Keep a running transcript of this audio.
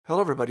Hello,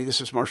 everybody. This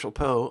is Marshall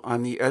Poe.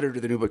 I'm the editor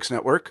of the New Books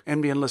Network.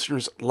 NBN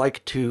listeners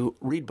like to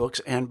read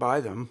books and buy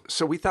them.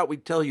 So we thought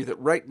we'd tell you that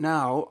right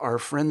now, our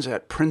friends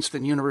at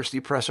Princeton University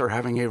Press are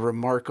having a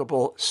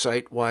remarkable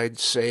site-wide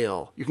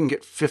sale. You can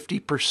get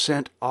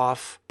 50%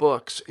 off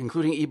books,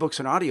 including ebooks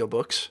and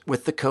audiobooks,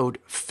 with the code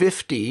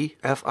 50,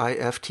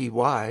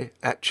 F-I-F-T-Y,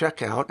 at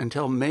checkout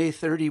until May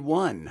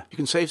 31. You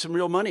can save some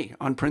real money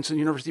on Princeton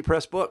University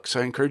Press books.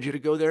 I encourage you to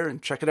go there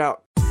and check it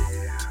out.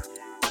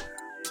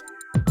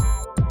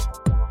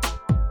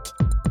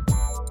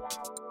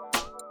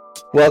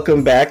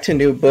 Welcome back to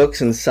New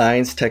Books in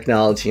Science,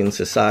 Technology, and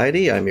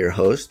Society. I'm your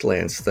host,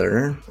 Lance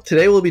Thurner.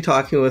 Today we'll be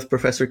talking with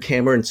Professor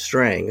Cameron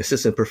Strang,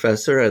 assistant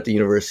professor at the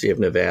University of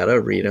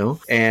Nevada, Reno,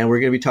 and we're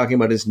going to be talking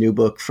about his new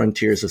book,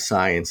 Frontiers of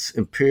Science,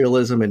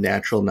 Imperialism and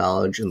Natural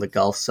Knowledge in the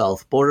Gulf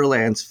South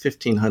Borderlands,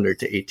 1500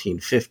 to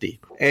 1850.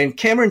 And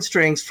Cameron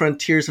Strang's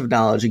Frontiers of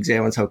Knowledge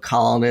examines how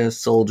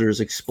colonists, soldiers,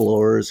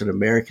 explorers, and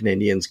American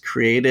Indians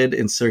created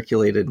and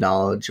circulated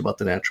knowledge about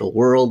the natural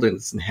world and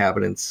its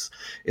inhabitants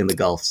in the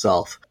Gulf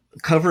South.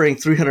 Covering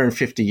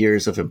 350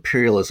 years of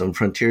imperialism,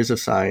 Frontiers of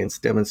Science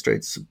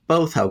demonstrates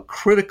both how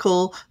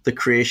critical the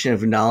creation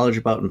of knowledge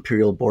about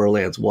imperial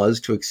borderlands was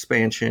to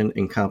expansion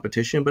and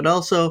competition, but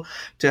also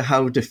to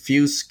how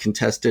diffuse,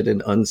 contested,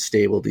 and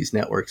unstable these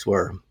networks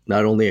were.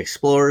 Not only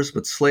explorers,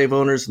 but slave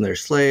owners and their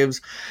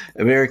slaves,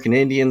 American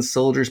Indians,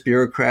 soldiers,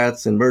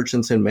 bureaucrats, and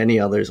merchants, and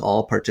many others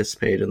all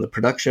participated in the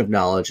production of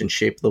knowledge and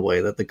shaped the way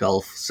that the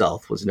Gulf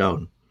South was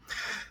known.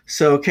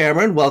 So,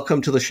 Cameron,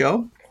 welcome to the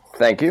show.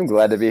 Thank you. I'm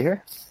glad to be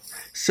here.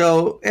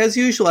 So, as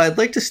usual, I'd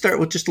like to start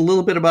with just a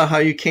little bit about how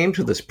you came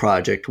to this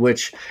project,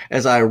 which,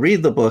 as I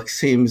read the book,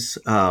 seems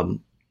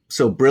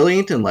so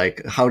brilliant and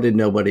like, how did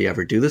nobody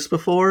ever do this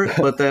before?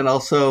 But then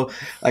also,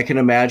 I can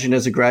imagine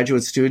as a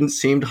graduate student,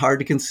 seemed hard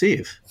to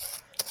conceive.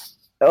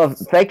 Oh,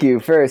 thank you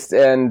first.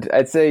 And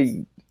I'd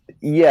say,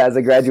 yeah, as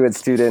a graduate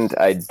student,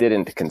 I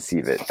didn't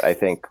conceive it. I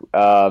think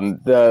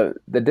the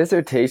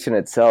dissertation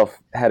itself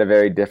had a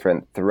very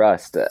different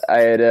thrust. I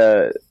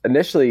had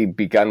initially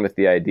begun with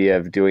the idea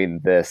of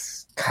doing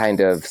this kind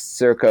of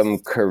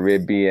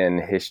circum-Caribbean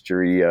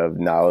history of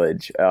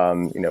knowledge,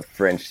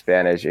 French,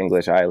 Spanish,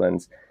 English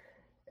islands.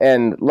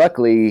 And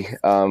luckily,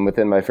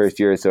 within my first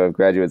year or so of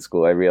graduate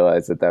school, I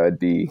realized that would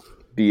be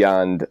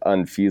beyond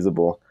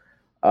unfeasible.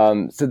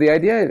 So the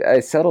idea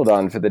I settled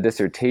on for the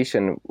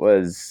dissertation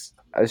was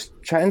I was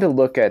trying to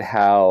look at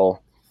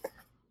how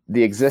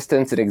the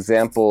existence and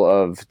example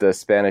of the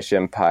Spanish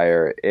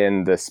Empire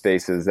in the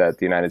spaces that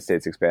the United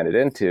States expanded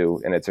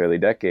into in its early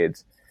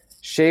decades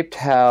shaped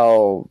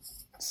how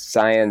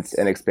science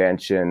and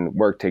expansion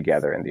worked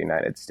together in the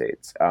United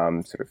States,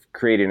 sort of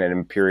creating an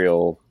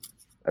imperial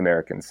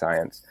American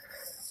science.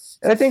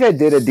 And I think I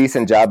did a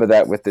decent job of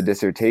that with the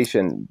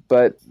dissertation.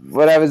 But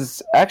what I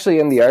was actually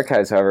in the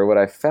archives, however, what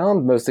I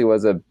found mostly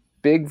was a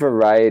big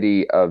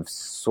variety of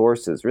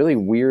sources, really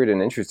weird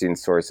and interesting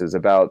sources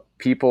about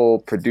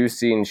people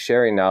producing,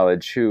 sharing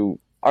knowledge who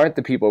aren't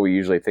the people we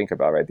usually think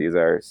about, right? These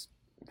are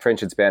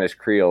French and Spanish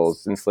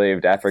Creoles,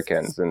 enslaved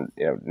Africans, and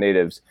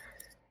natives.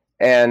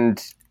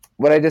 And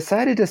what I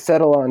decided to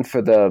settle on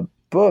for the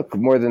book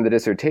more than the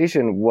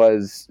dissertation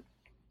was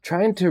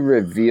trying to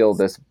reveal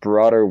this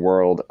broader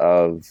world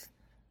of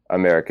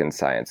American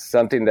science,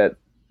 something that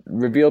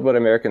revealed what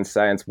American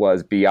science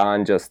was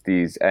beyond just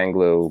these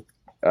Anglo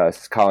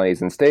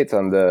colonies and states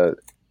on the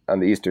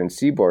eastern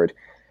seaboard.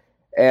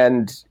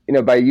 And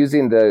by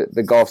using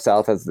the Gulf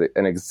South as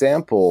an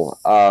example,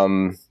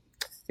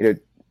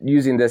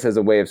 using this as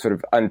a way of sort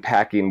of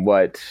unpacking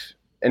what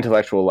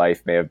intellectual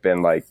life may have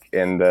been like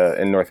in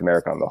North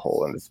America on the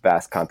whole, in this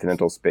vast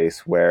continental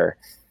space where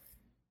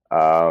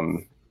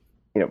the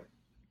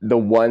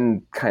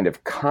one kind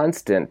of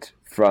constant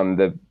from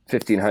the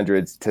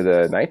 1500s to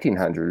the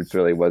 1900s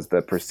really was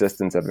the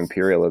persistence of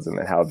imperialism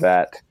and how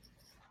that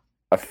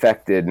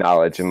affected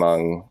knowledge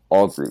among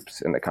all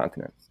groups in the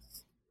continent.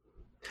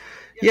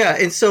 Yeah,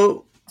 and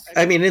so,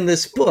 I mean, in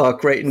this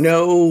book, right,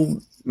 no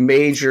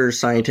major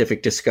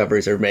scientific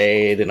discoveries are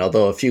made, and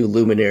although a few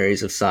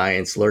luminaries of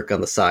science lurk on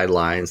the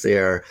sidelines, they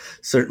are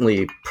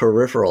certainly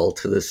peripheral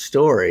to this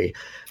story.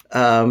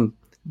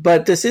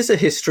 But this is a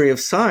history of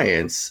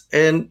science,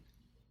 and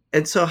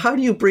so how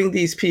do you bring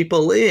these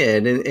people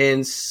in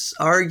and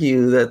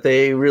argue that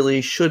they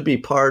really should be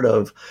part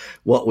of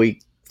what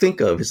we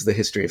think of as the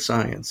history of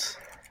science?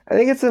 I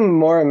think it's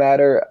more a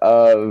matter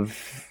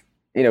of,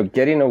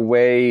 getting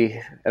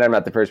away, and I'm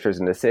not the first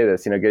person to say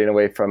this, getting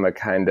away from a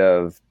kind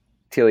of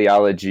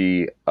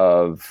teleology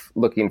of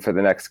looking for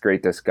the next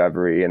great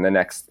discovery and the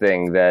next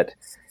thing that,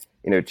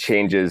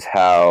 changes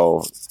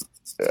how,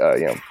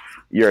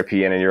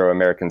 European and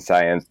Euro-American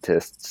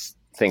scientists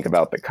think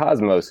about the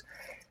cosmos,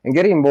 and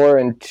getting more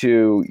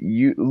into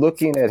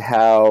looking at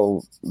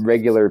how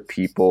regular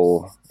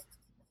people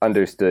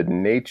understood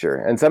nature.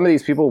 And some of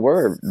these people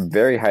were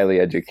very highly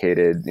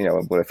educated,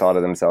 would have thought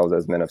of themselves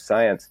as men of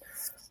science.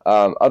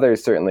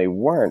 Others certainly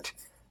weren't.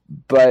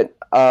 But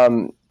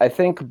I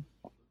think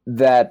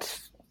that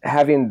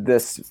having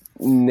this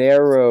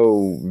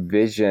narrow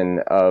vision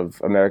of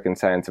American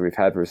science that we've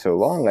had for so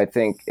long, I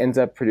think ends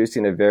up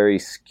producing a very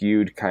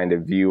skewed kind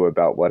of view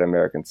about what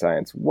American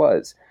science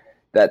was.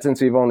 That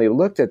since we've only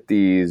looked at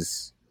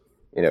these,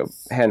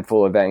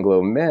 handful of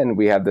Anglo men,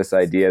 we have this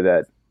idea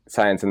that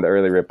science in the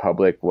early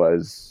republic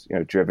was,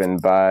 driven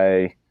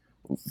by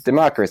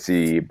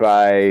democracy,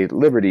 by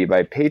liberty,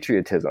 by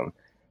patriotism.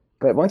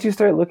 But once you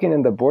start looking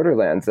in the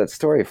borderlands, that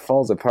story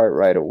falls apart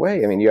right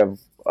away. I mean, you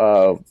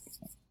have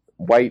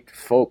white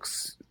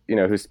folks,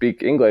 who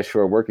speak English who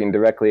are working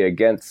directly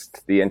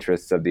against the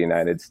interests of the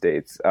United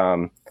States.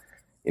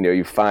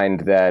 You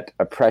find that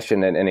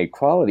oppression and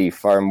inequality,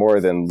 far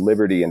more than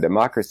liberty and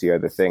democracy, are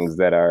the things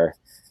that are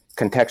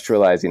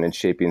contextualizing and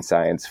shaping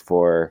science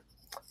for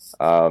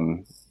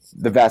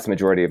the vast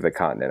majority of the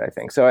continent, I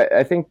think. So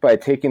I think by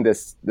taking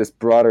this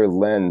broader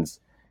lens,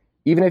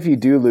 even if you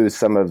do lose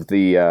some of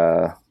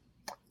the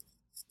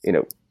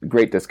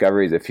great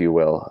discoveries, if you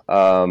will,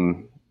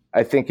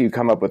 I think you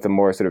come up with a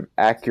more sort of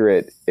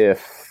accurate,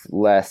 if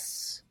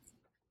less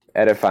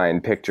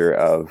edifying picture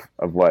of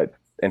what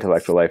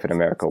intellectual life in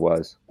America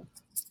was.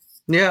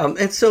 Yeah,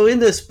 and so in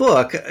this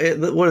book,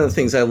 one of the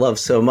things I love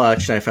so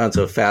much and I found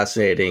so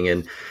fascinating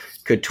and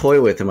could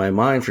toy with in my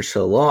mind for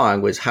so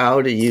long was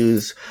how to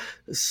use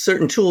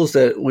certain tools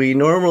that we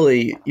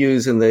normally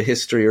use in the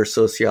history or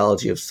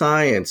sociology of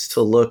science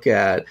to look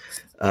at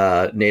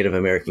Native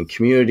American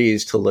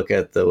communities, to look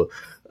at the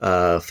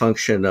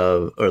function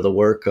of or the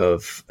work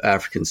of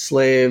African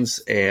slaves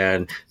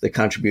and the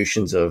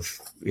contributions of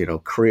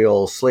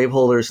Creole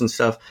slaveholders and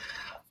stuff.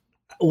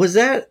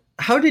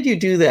 How did you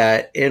do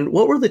that, and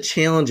what were the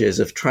challenges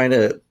of trying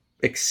to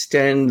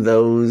extend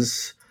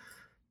those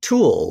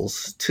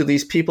tools to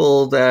these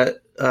people that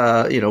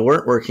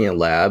weren't working in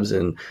labs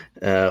and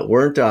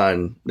weren't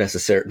on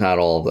not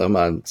all of them,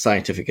 on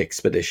scientific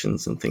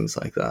expeditions and things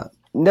like that?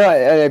 No, I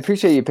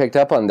appreciate you picked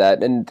up on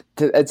that. And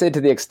I'd say to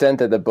the extent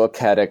that the book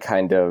had a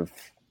kind of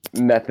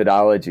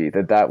methodology,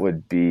 that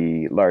would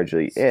be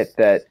largely it.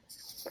 That,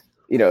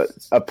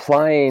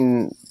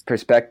 applying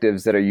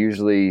perspectives that are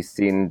usually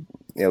seen,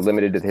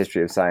 limited to the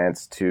history of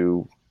science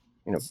to,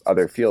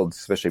 other fields,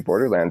 especially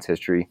borderlands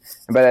history.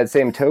 And by that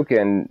same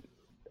token,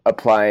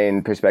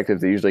 applying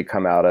perspectives that usually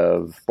come out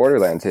of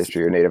borderlands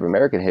history or Native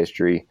American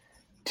history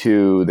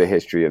to the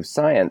history of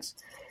science.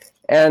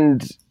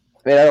 And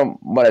I don't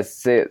want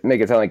to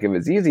make it sound like it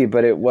was easy,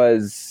 but it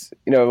was,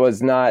 it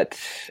was not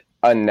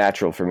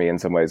unnatural for me in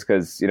some ways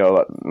because,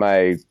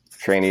 my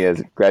training as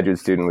a graduate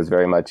student was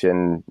very much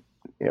in,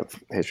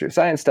 history of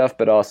science stuff,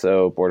 but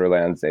also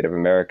borderlands, Native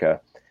America.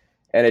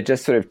 And it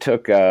just sort of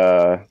took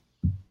a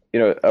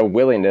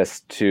willingness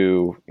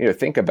to,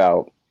 think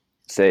about,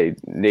 say,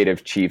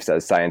 Native chiefs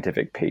as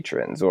scientific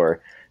patrons,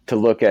 or to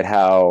look at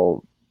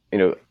how,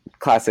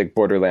 classic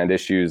borderland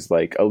issues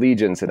like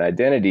allegiance and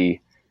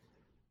identity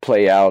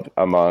play out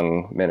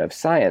among men of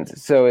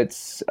science. So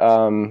it's,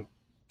 I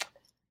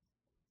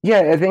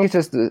think it's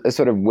just a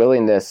sort of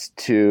willingness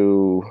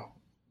to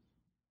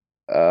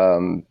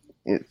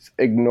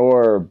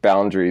ignore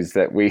boundaries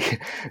that we've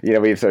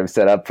sort of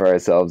set up for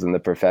ourselves in the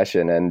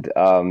profession. And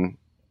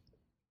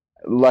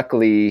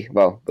luckily,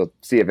 well, we'll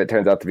see if it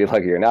turns out to be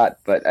lucky or not,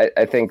 but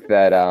I think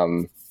that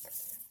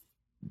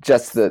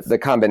just the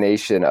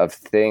combination of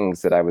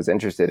things that I was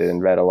interested in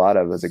and read a lot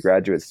of as a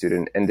graduate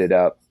student ended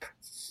up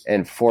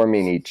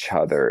informing each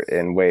other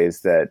in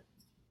ways that,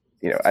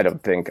 I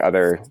don't think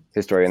other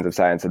historians of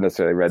science have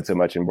necessarily read so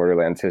much in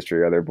borderlands history,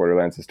 or other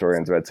borderlands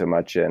historians read so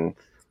much in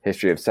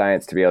history of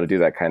science to be able to do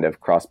that kind of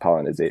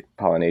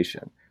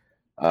cross-pollination.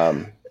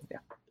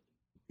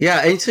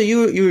 Yeah, and so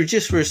you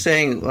were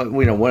saying,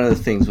 one of the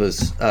things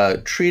was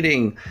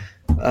treating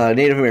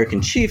Native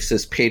American chiefs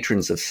as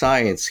patrons of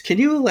science. Can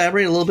you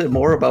elaborate a little bit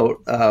more about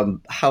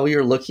how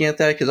you're looking at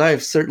that? Because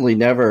I've certainly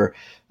never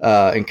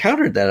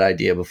encountered that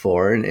idea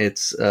before, and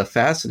it's a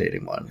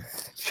fascinating one.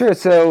 Sure.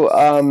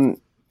 So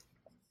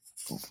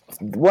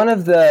one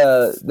of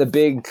the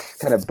big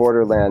kind of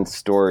borderland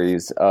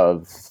stories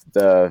of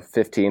the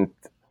 16th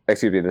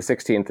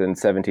and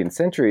 17th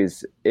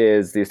centuries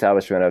is the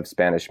establishment of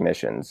Spanish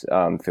missions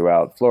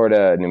throughout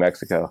Florida and New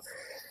Mexico.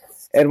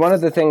 And one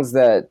of the things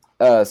that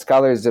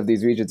scholars of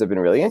these regions have been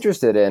really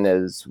interested in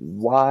is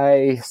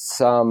why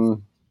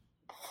some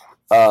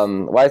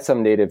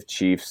Native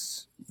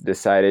chiefs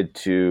decided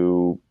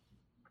to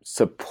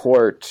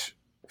support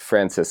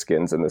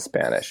Franciscans and the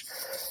Spanish.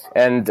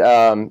 And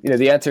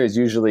the answer is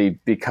usually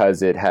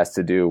because it has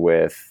to do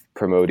with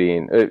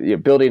promoting,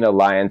 building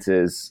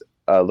alliances,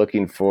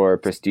 looking for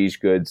prestige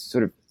goods,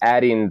 sort of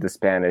adding the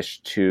Spanish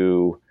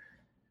to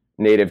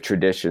Native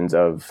traditions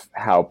of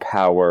how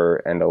power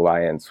and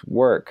alliance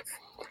work.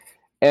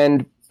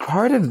 And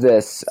part of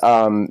this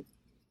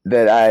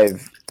that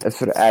I've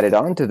sort of added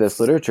on to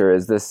this literature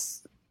is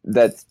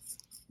that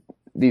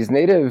these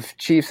Native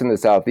chiefs in the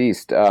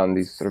Southeast,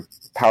 these sort of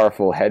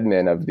powerful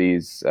headmen of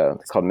these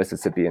called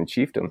Mississippian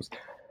chiefdoms,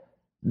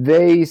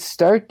 they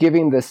start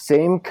giving the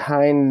same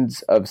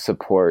kinds of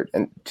support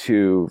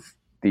to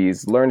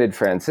these learned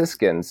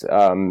Franciscans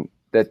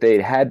that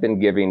they had been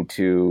giving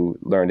to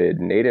learned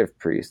native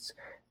priests,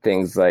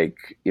 things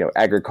like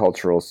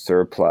agricultural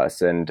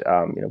surplus and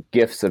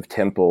gifts of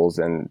temples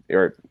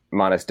or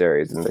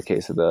monasteries in the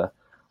case of the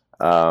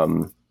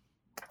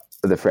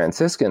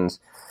Franciscans.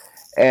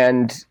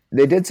 And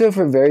they did so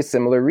for very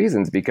similar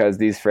reasons, because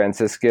these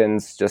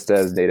Franciscans, just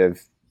as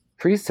native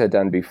priests had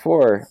done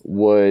before,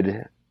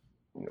 would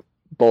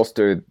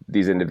bolster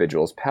these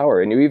individuals'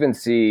 power. And you even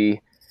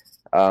see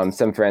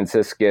some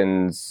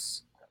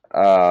Franciscans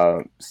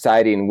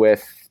siding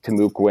with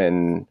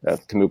Timucuans,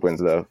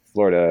 the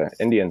Florida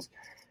Indians,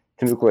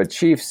 Timucua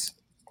chiefs,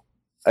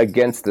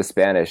 against the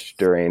Spanish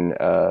during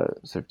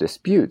sort of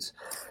disputes.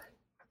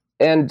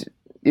 And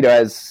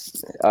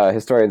as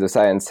historians of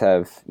science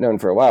have known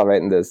for a while,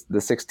 right, in the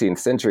 16th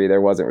century,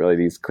 there wasn't really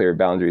these clear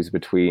boundaries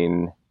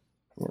between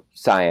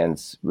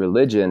science,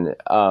 religion,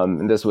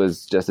 and this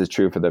was just as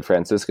true for the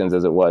Franciscans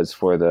as it was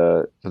for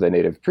the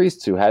native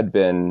priests who had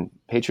been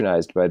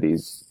patronized by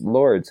these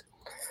lords.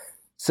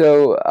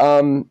 So,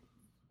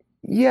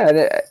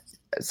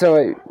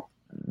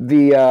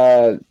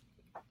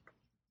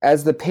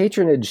 as the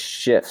patronage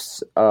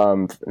shifts,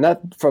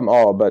 not from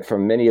all, but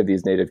from many of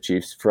these native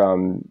chiefs,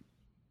 from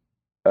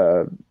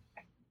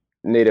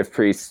native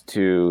priests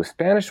to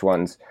Spanish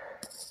ones,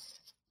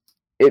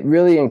 it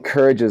really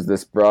encourages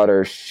this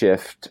broader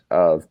shift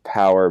of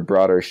power,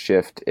 broader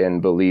shift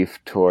in belief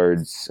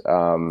towards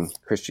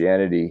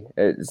Christianity.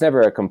 It's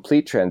never a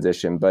complete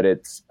transition, but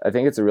I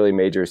think it's a really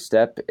major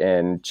step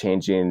in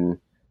changing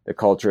the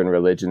culture and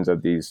religions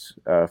of these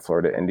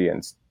Florida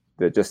Indians.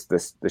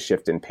 The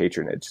shift in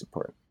patronage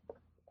support.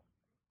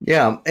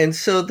 Yeah, and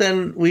so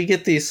then we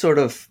get these sort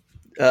of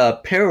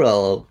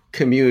parallel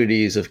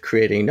communities of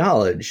creating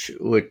knowledge,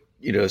 which,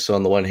 so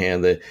on the one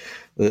hand,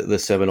 the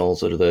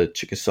Seminoles or the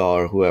Chickasaw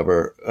or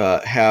whoever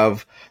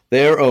have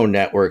their own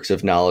networks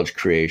of knowledge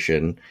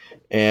creation,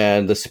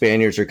 and the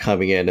Spaniards are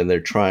coming in and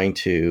they're trying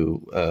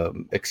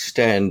to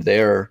extend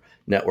their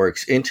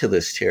networks into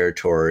this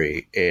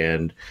territory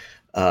and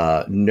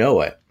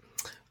know it.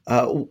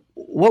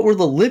 What were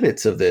the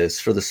limits of this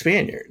for the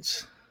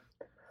Spaniards?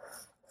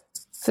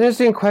 It's an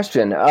interesting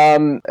question.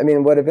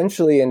 What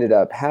eventually ended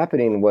up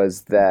happening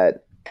was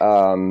that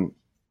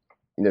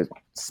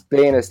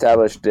Spain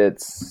established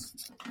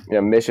its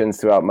missions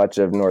throughout much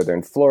of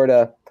northern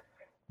Florida,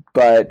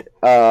 but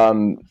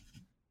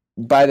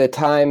by the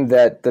time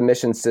that the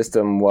mission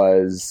system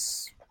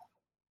was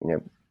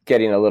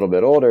getting a little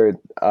bit older,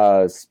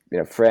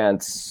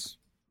 France,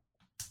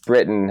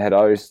 Britain had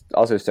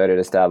also started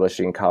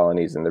establishing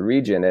colonies in the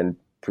region and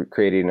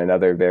creating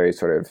another very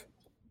sort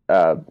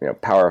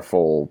of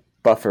powerful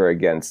buffer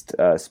against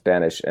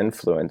Spanish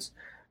influence.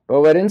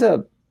 But what ends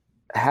up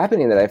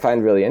happening that I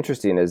find really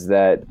interesting is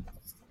that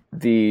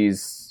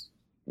these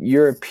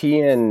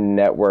European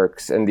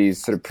networks and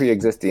these sort of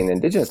pre-existing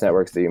indigenous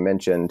networks that you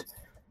mentioned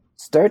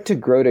start to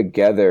grow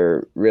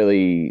together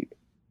really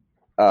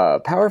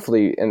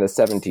powerfully in the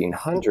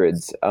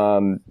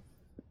 1700s,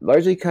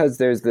 largely because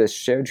there's this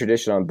shared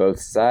tradition on both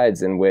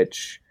sides in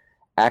which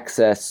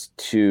access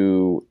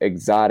to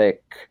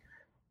exotic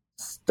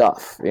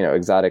stuff,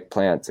 exotic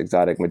plants,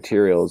 exotic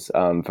materials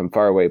from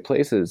faraway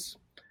places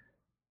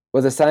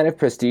was a sign of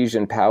prestige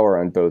and power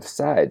on both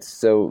sides.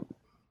 So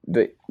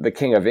the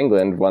King of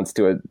England wants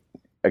to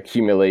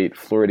accumulate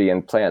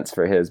Floridian plants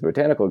for his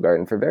botanical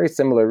garden for very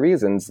similar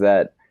reasons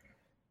that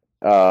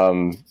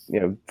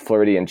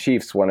Floridian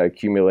chiefs want to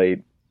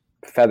accumulate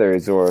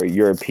feathers or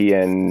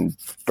European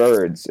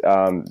birds,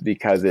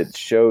 because it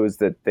shows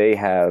that they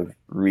have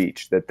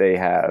reach, that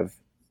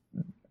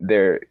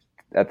they're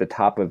at the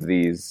top of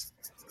these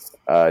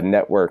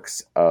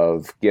networks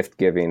of gift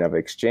giving, of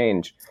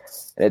exchange.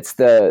 And it's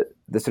the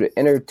sort of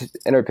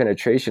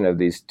interpenetration of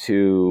these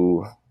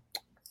two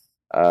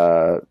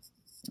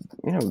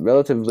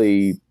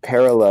relatively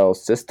parallel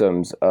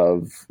systems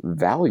of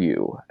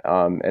value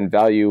and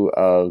value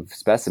of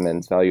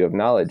specimens, value of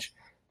knowledge,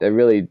 that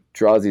really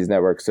draws these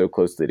networks so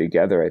closely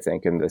together, I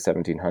think, in the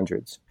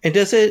 1700s. And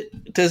does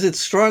it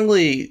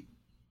strongly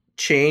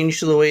change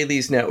the way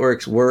these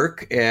networks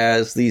work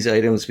as these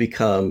items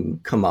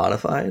become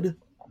commodified?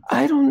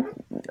 I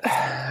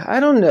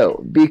don't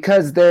know,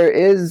 because there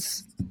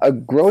is a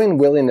growing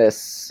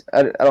willingness,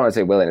 I don't want to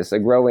say willingness, a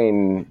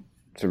growing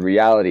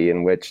reality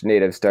in which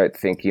natives start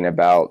thinking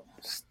about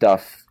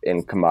stuff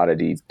in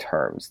commodity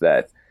terms,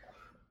 that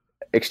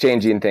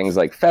exchanging things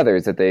like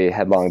feathers that they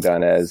had long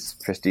done as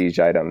prestige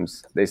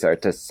items, they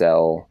start to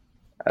sell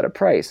at a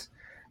price.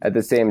 At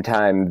the same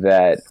time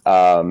that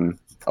a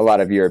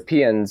lot of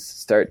Europeans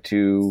start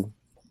to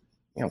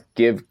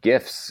give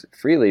gifts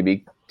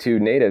freely to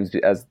natives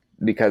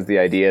because the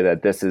idea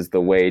that this is the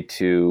way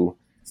to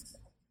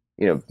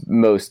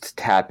most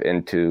tap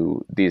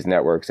into these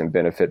networks and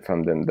benefit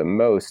from them the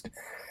most.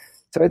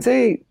 So I'd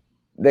say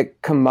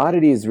that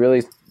commodities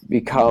really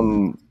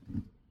become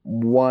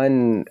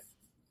one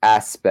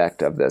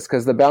aspect of this,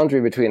 because the boundary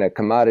between a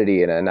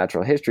commodity and a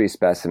natural history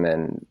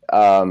specimen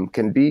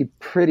can be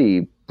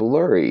pretty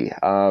blurry,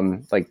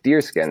 like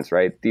deer skins,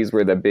 right? These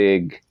were the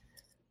big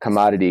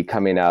commodity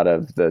coming out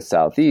of the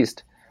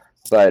Southeast.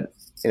 but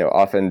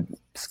often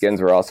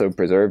skins were also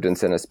preserved and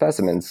sent as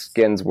specimens.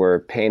 Skins were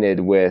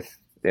painted with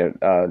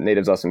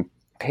natives also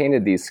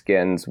painted these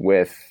skins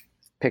with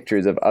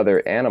pictures of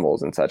animal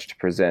animals and such to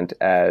present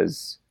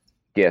as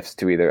gifts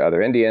to either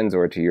other Indians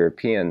or to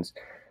Europeans.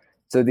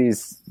 So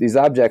these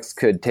objects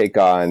could take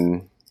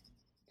on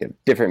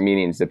different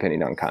meanings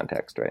depending on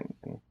context, right?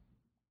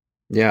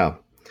 Yeah.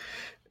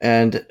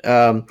 And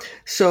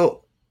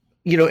so,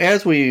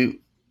 as we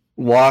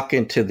walk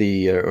into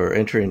or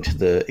enter into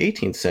the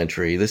 18th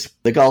century,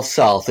 the Gulf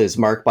South is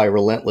marked by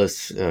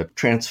relentless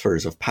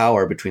transfers of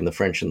power between the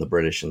French and the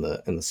British and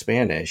the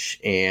Spanish,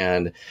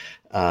 and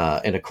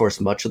of course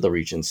much of the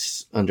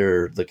region's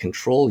under the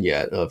control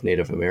yet of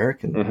Native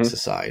American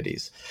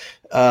societies.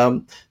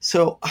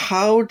 So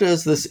how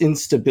does this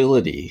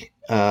instability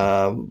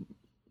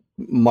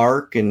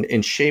mark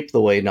and shape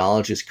the way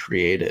knowledge is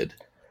created?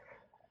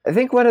 I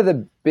think one of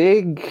the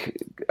big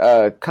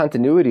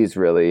continuities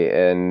really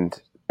in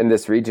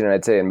this region, and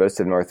I'd say in most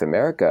of North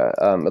America,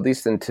 at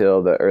least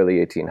until the early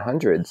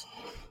 1800s,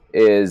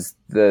 is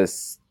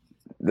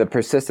the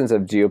persistence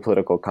of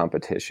geopolitical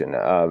competition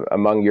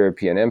among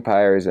European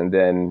empires, and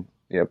then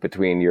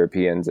between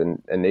Europeans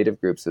and native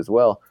groups as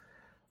well,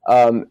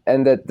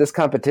 and that this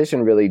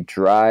competition really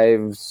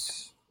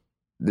drives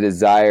the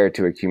desire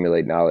to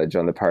accumulate knowledge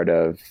on the part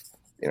of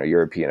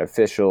European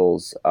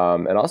officials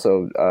and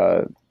also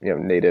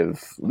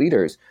native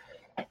leaders.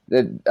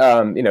 That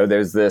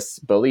there's this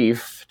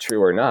belief,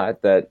 true or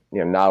not, that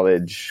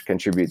knowledge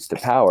contributes to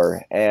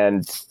power,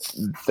 and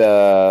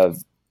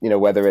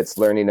whether it's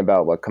learning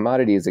about what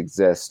commodities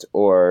exist,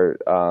 or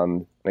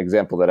an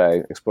example that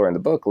I explore in the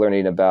book,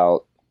 learning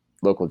about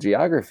local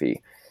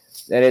geography.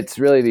 And it's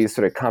really these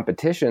sort of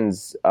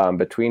competitions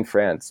between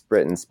France,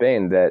 Britain,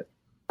 Spain that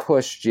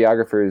push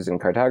geographers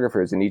and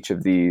cartographers in each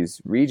of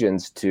these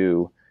regions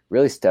to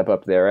really step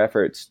up their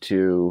efforts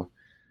to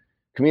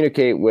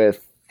communicate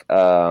with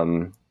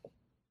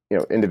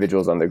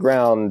individuals on the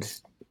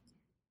ground,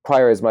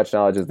 acquire as much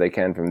knowledge as they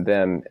can from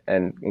them,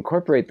 and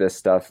incorporate this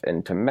stuff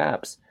into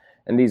maps.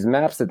 And these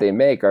maps that they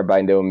make are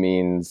by no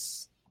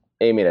means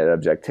aiming at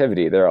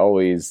objectivity. They're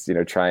always,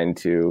 trying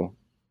to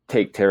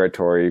take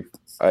territory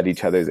at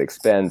each other's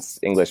expense.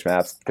 English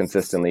maps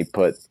consistently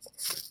put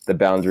the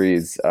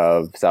boundaries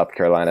of South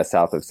Carolina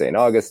south of St.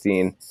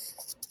 Augustine.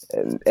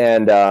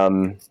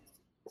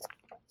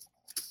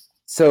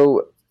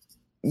 So,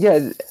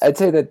 yeah, I'd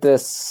say that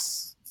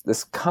this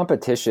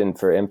competition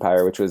for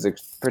empire, which was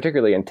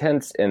particularly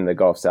intense in the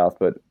Gulf South,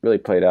 but really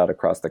played out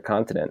across the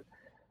continent,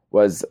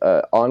 was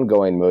an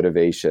ongoing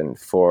motivation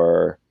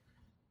for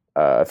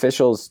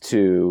officials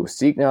to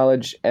seek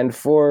knowledge and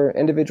for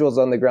individuals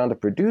on the ground to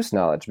produce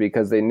knowledge,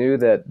 because they knew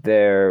that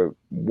their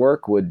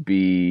work would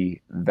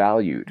be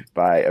valued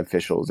by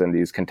officials in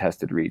these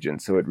contested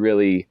regions. So it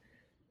really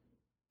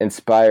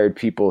inspired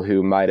people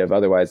who might have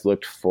otherwise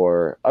looked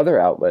for other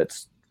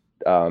outlets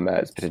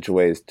as potential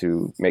ways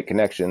to make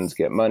connections,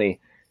 get money,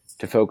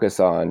 to focus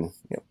on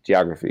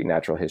geography,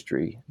 natural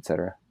history,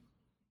 etc.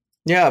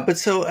 Yeah, but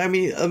so, I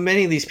mean,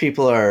 many of these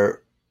people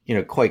are,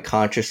 quite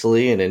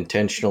consciously and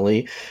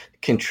intentionally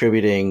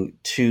contributing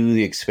to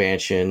the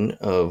expansion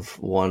of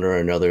one or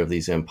another of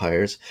these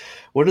empires.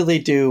 What do they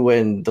do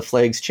when the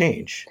flags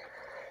change?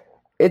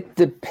 It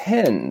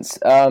depends.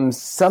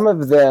 Some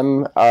of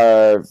them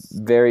are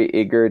very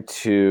eager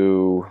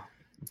to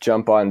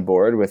jump on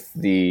board with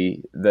the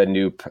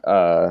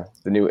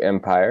new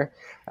empire.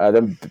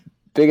 The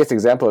biggest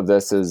example of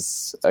this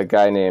is a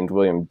guy named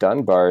William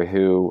Dunbar,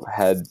 who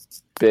had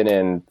been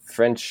in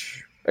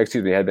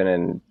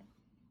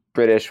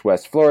British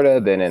West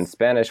Florida, then in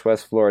Spanish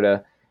West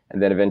Florida,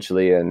 and then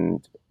eventually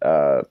in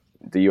the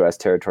U.S.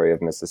 territory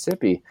of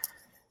Mississippi.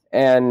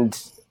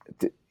 And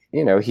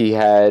he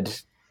had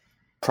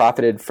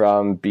profited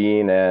from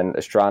being an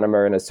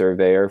astronomer and a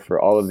surveyor for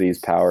all of these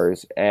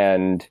powers.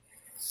 And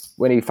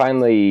when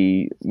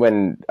the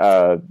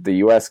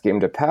U.S. came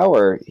to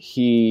power,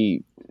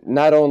 he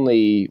not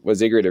only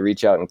was eager to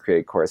reach out and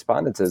create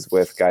correspondences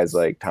with guys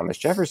like Thomas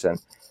Jefferson,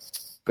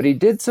 but he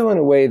did so in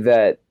a way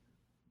that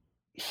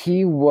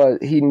he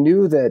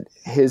knew that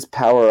his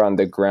power on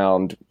the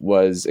ground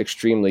was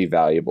extremely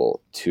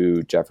valuable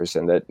to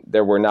Jefferson, that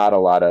there were not a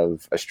lot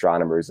of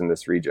astronomers in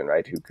this region,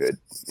 right, who could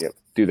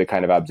do the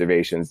kind of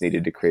observations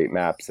needed to create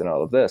maps and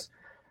all of this.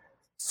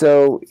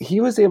 So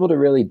he was able to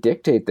really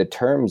dictate the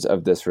terms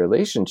of this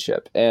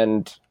relationship.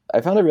 And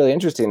I found it really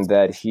interesting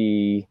that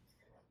the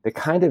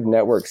kind of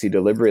networks he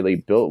deliberately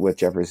built with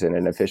Jefferson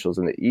and officials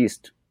in the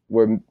East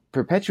were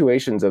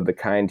perpetuations of the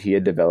kind he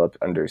had developed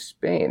under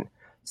Spain.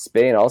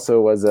 Spain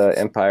also was an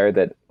empire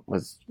that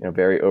was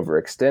very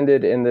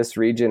overextended in this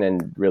region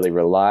and really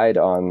relied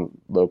on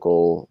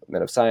local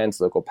men of science,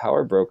 local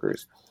power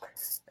brokers.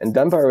 And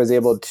Dunbar was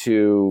able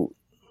to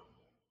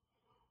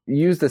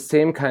use the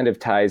same kind of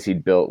ties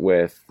he'd built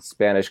with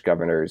Spanish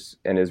governors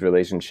in his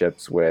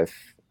relationships with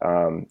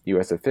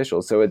U.S.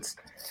 officials. So it's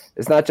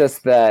not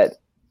just that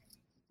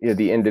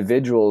the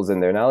individuals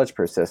and their knowledge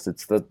persists.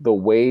 It's the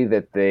way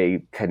that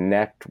they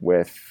connect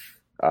with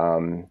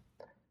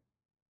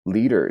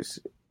leaders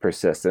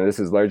persists. And this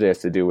is largely has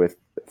to do with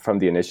from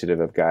the initiative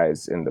of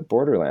guys in the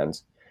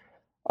borderlands.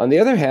 On the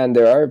other hand,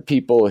 there are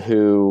people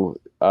who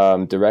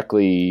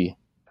directly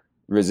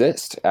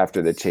resist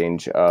after the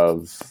change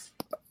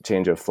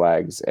of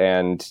flags,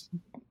 and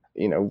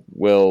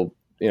will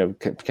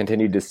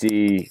continue to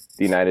see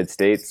the United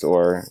States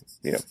or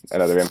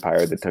another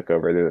empire that took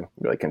over the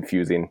really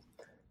confusing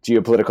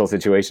geopolitical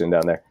situation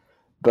down there,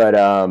 but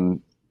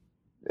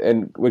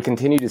and would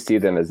continue to see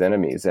them as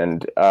enemies,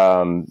 and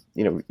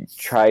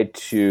try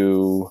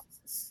to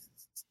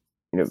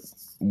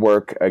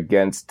work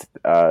against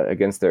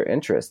their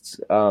interests.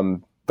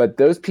 But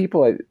those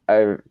people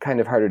are kind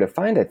of harder to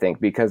find, I think,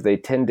 because they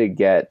tend to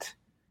get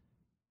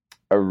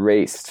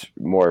erased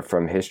more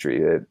from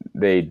history.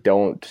 They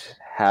don't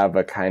have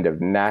a kind of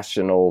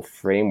national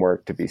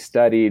framework to be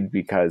studied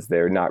because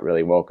they're not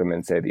really welcome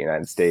in, say, the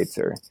United States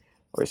or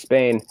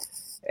Spain,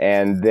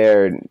 and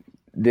they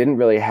didn't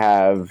really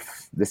have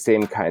the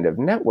same kind of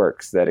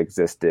networks that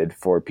existed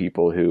for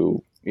people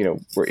who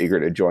were eager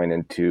to join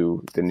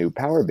into the new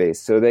power base.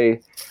 So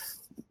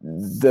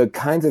the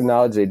kinds of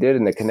knowledge they did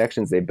and the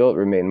connections they built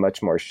remain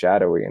much more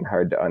shadowy and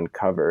hard to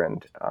uncover.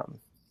 And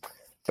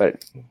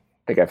but I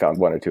think I found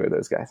one or two of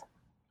those guys.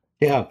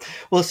 Yeah.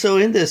 Well, so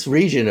in this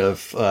region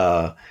of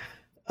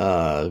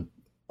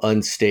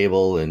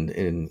unstable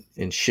and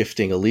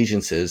shifting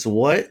allegiances,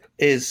 what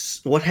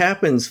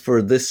happens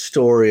for this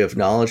story of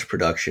knowledge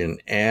production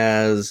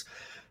as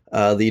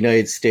the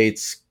United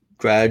States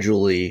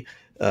gradually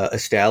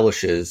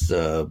establishes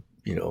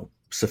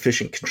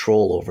sufficient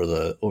control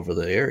over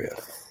the area?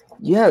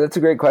 Yeah, that's a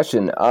great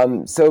question.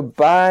 So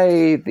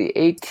by the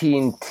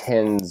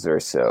 1810s or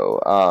so,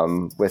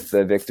 with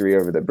the victory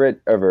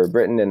over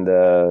Britain in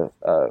the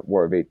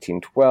War of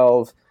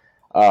 1812,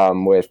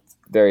 with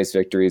various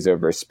victories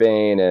over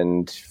Spain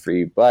and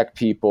free black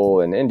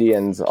people and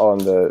Indians all in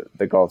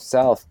the Gulf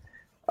South,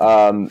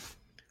 the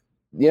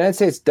United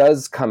States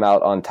does come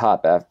out on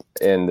top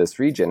in this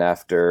region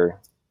after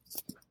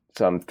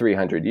some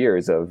 300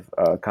 years of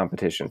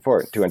competition for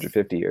it,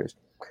 250 years.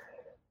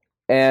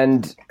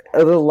 And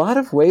in a lot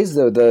of ways,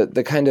 though,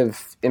 the kind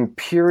of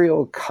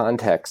imperial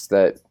context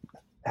that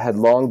had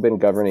long been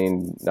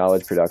governing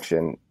knowledge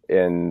production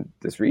in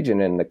this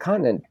region and the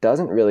continent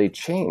doesn't really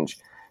change,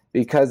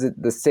 because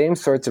the same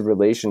sorts of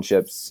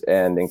relationships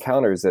and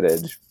encounters that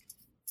had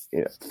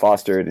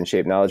fostered and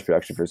shaped knowledge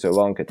production for so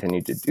long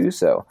continued to do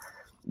so.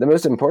 The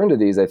most important of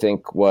these, I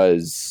think,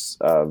 was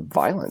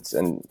violence,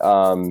 and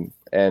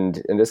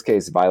in this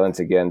case, violence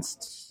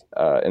against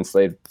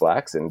enslaved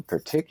blacks in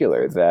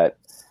particular. That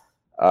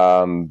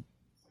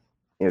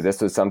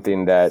this was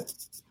something that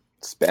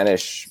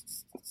Spanish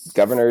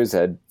governors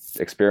had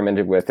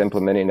experimented with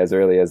implementing as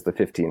early as the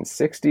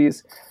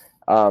 1560s,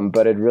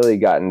 but had really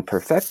gotten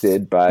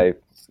perfected by,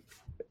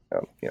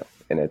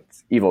 in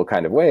its evil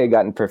kind of way,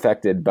 gotten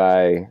perfected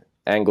by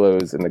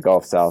Anglos in the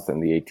Gulf South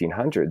in the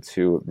 1800s,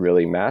 who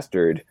really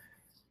mastered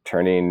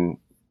turning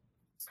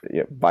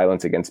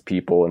violence against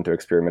people into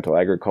experimental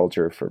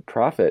agriculture for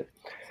profit.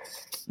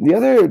 The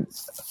other,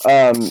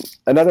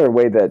 another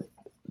way that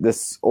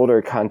this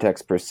older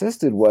context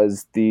persisted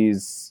was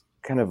these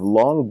kind of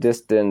long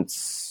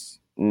distance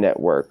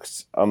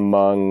networks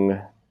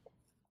among,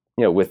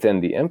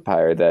 within the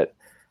empire, that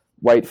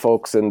white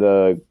folks in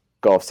the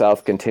Gulf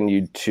South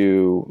continued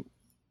to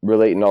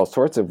relate in all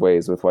sorts of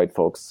ways with white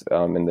folks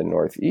in the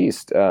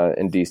Northeast,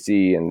 in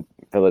DC and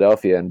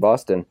Philadelphia and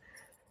Boston.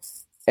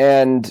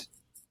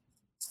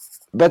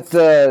 But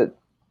the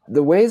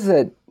ways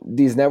that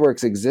these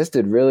networks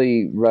existed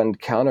really run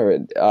counter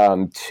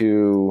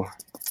to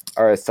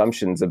our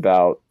assumptions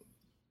about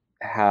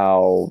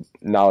how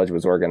knowledge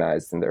was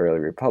organized in the early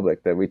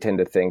republic, that we tend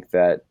to think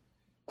that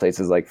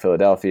places like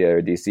Philadelphia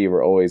or DC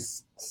were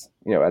always,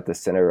 at the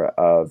center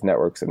of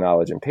networks of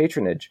knowledge and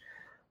patronage.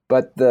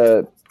 But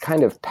the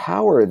kind of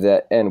power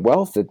and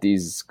wealth that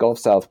these Gulf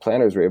South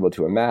planners were able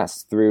to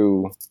amass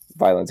through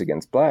violence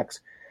against blacks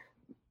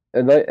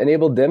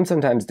enabled them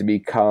sometimes to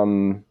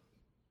become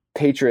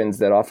patrons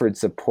that offered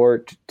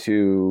support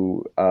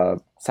to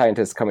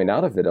scientists coming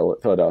out of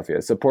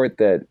Philadelphia, support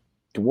that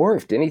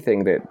dwarfed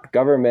anything that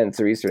governments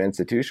or Eastern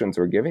institutions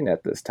were giving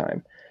at this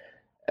time.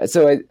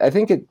 So I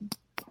think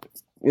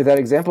that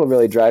example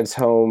really drives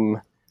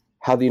home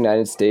how the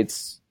United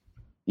States,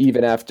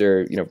 even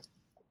after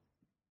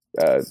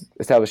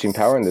establishing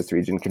power in this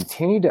region,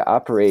 continued to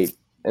operate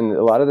in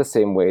a lot of the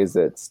same ways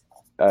that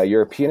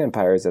European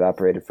empires had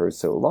operated for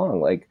so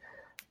long. Like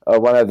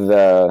one of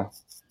the,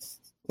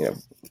 in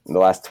the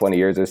last 20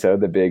 years or so,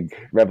 the big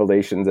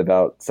revelations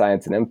about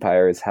science and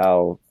empire is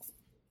how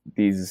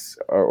these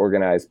are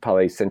organized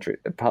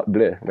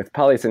with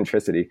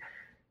polycentricity.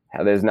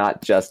 How there's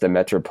not just a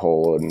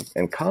metropole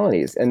and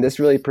colonies. And this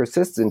really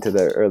persists into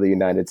the early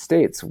United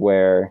States,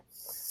 where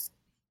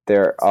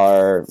there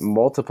are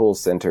multiple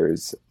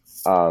centers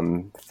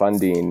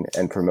funding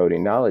and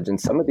promoting knowledge. And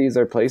some of these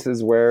are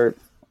places where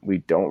we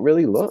don't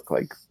really look,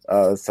 like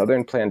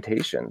southern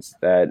plantations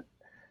that,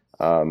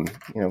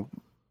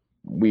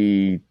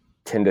 we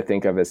tend to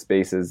think of as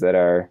spaces that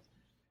are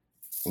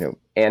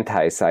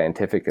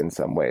anti-scientific in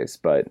some ways,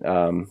 but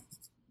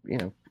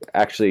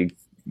actually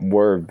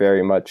were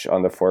very much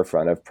on the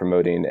forefront of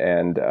promoting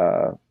and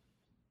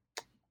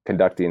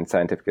conducting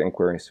scientific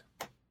inquiries.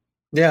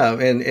 Yeah,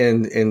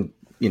 and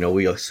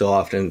we so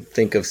often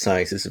think of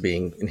science as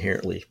being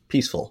inherently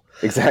peaceful.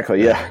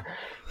 Exactly. Yeah.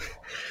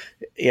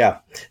 Yeah.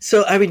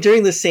 So, I mean,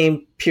 during the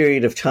same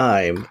period of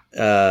time,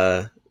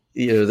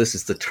 this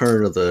is the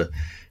turn of the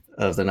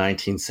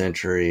 19th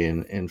century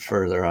and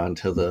further on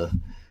to the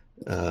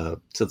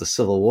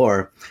Civil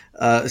War.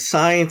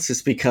 Science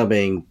is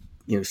becoming,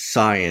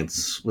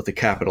 science with a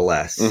capital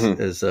S,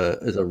 Mm-hmm. as a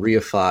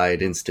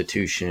reified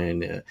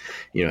institution,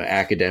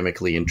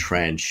 academically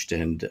entrenched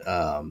and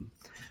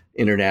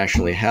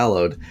internationally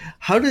hallowed.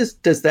 How does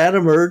that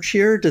emerge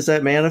here? Does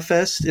that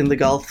manifest in the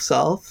Gulf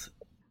South?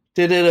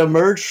 Did it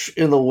emerge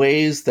in the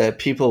ways that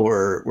people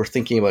were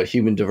thinking about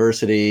human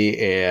diversity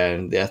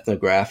and the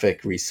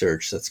ethnographic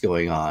research that's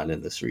going on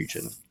in this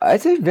region?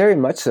 I'd say very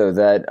much so.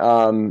 That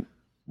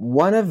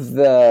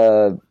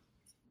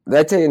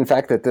I'd say, in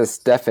fact, that this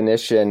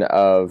definition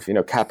of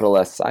capital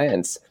S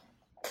science,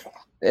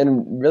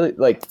 and really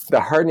like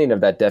the hardening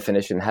of that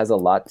definition, has a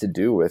lot to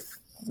do with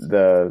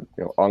the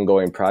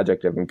ongoing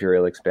project of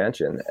imperial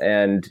expansion,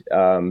 and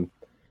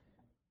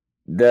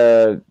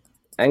the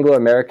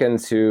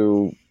Anglo-Americans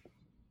who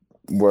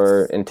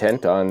were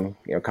intent on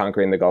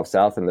conquering the Gulf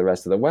South and the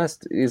rest of the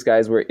West. These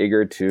guys were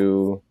eager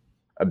to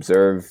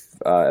observe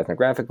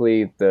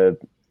ethnographically the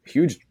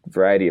huge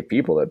variety of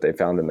people that they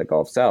found in the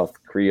Gulf South: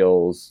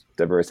 Creoles,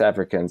 diverse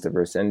Africans,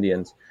 diverse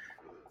Indians.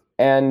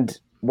 And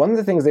one of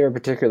the things they were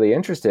particularly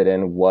interested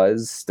in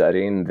was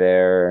studying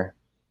their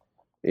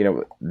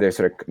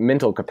sort of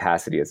mental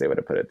capacity, as they would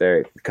have put it,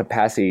 their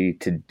capacity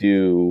to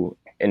do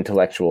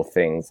intellectual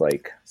things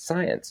like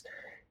science.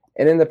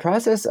 And in the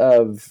process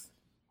of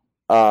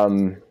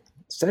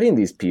studying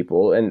these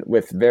people, and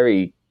with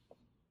very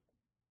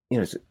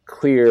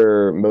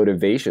clear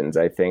motivations,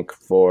 I think,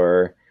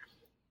 for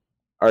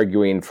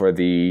arguing for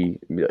the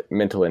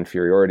mental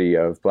inferiority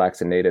of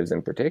blacks and natives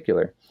in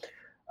particular,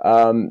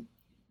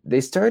 they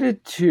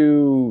started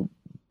to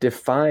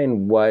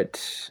define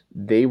what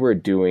they were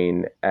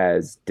doing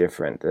as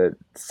different.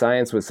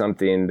 Science was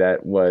something that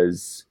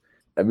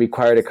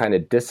required a kind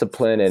of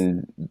discipline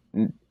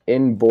and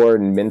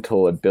inborn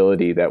mental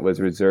ability that was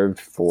reserved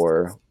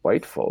for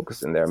white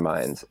folks in their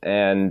minds.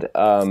 And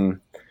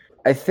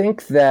I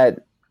think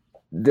that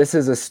this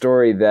is a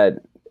story that,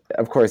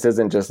 of course,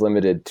 isn't just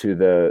limited to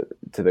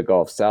the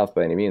Gulf South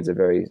by any means, a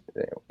very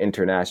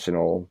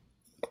international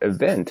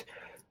event.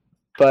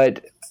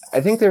 But I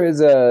think there is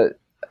a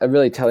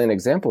really telling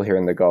example here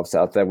in the Gulf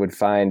South that would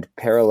find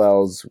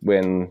parallels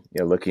when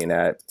looking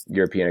at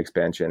European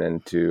expansion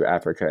into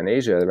Africa and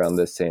Asia around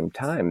this same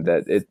time.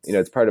 That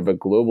it's part of a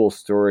global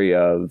story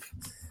of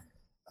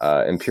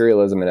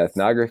imperialism and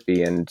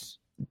ethnography, and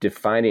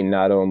defining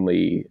not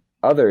only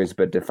others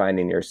but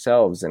defining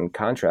yourselves in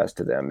contrast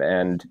to them,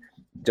 and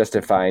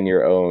justifying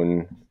your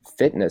own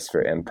fitness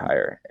for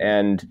empire.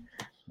 And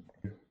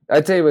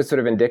I'd say it was sort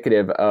of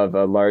indicative of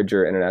a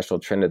larger international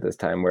trend at this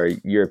time, where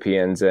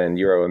Europeans and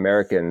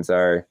Euro-Americans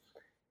are,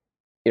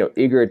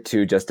 eager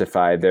to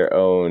justify their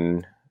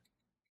own,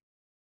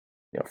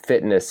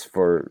 fitness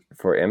for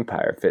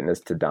empire,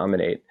 fitness to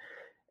dominate,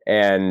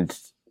 and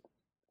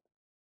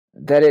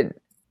that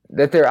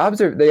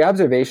the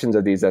observations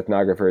of these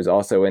ethnographers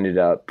also ended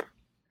up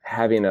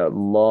having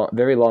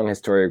very long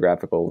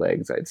historiographical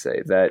legs. I'd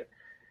say that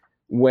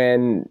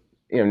when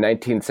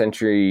 19th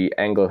century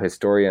Anglo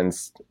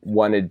historians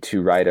wanted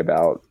to write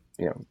about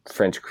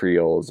French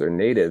Creoles or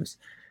natives,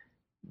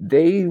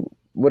 they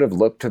would have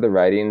looked to the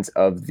writings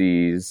of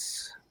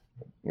these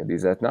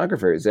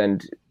ethnographers,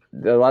 and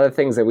a lot of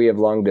things that we have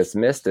long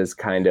dismissed as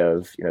kind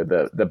of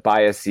the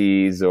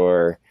biases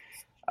or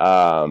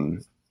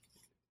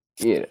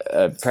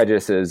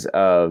prejudices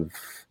of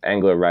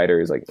Anglo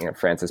writers like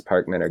Francis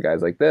Parkman or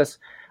guys like this.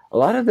 A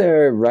lot of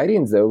their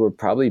writings, though, were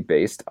probably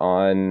based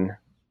on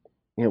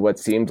what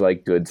seemed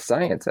like good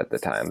science at the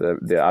time,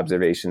 the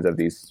observations of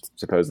these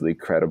supposedly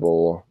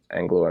credible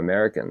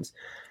Anglo-Americans.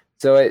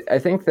 So I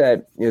think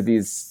that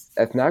these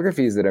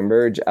ethnographies that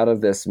emerge out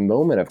of this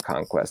moment of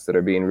conquest that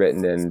are being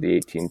written in the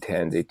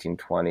 1810s,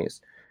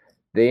 1820s,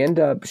 they end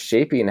up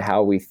shaping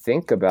how we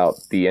think about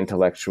the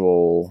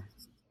intellectual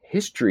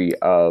history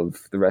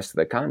of the rest of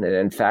the continent.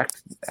 In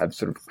fact, have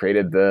sort of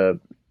created the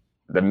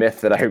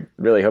myth that I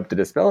really hope to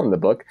dispel in the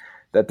book,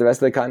 that the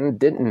rest of the continent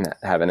didn't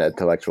have an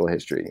intellectual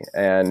history,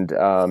 and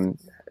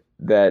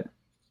that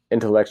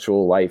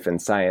intellectual life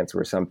and science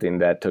were something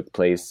that took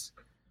place,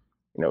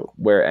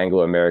 where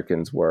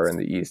Anglo-Americans were in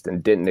the East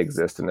and didn't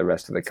exist in the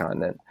rest of the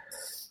continent.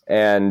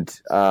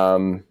 And,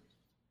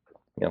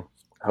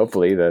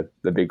 hopefully the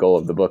big goal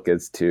of the book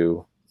is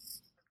to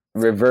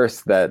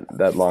reverse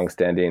that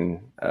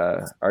longstanding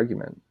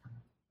argument.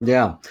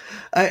 Yeah.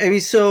 I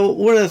mean, so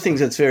one of the things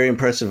that's very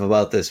impressive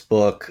about this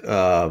book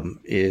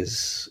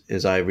is,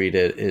 as I read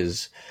it,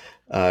 is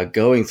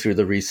going through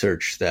the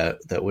research that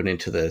went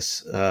into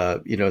this.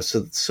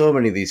 So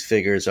many of these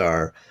figures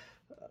are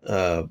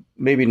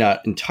maybe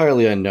not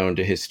entirely unknown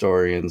to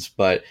historians,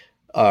 but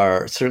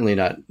are certainly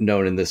not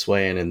known in this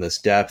way and in this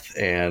depth.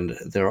 And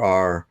there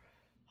are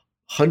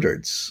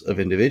hundreds of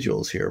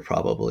individuals here,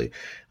 probably.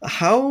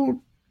 How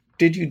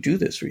did you do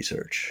this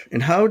research,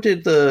 and how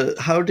did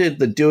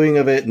the doing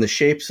of it and the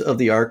shapes of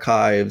the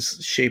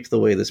archives shape the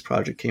way this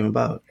project came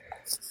about?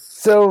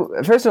 So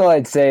first of all,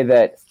 I'd say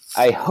that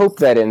I hope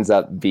that ends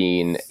up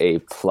being a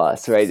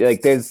plus, right?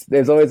 Like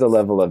there's always a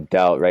level of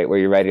doubt, right, where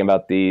you're writing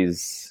about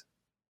these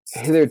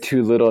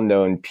hitherto little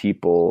known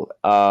people,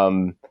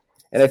 and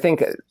I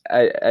think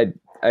I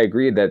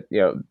agree that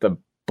the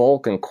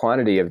bulk and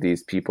quantity of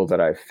these people that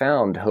I've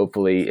found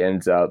hopefully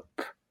ends up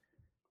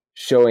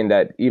showing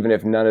that even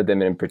if none of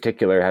them in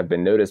particular have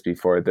been noticed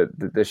before,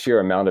 the sheer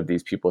amount of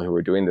these people who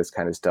are doing this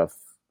kind of stuff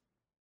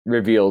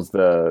reveals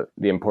the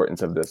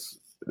importance of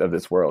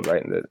this world,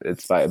 right, and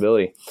its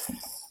viability.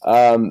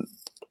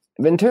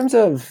 In terms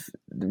of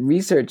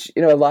research,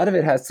 a lot of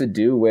it has to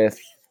do with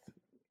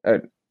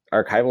archival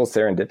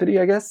serendipity,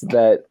 I guess.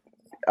 That,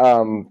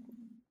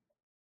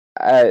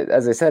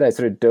 as I said, I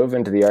sort of dove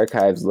into the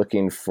archives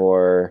looking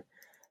for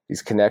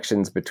these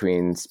connections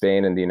between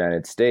Spain and the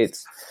United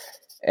States.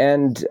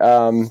 And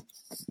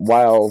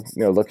while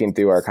looking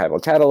through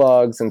archival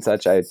catalogs and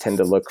such, I tend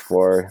to look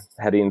for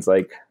headings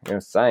like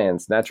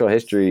science, natural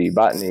history,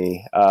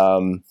 botany,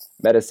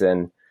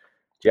 medicine,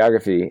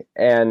 geography,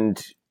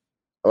 and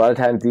a lot of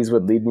times these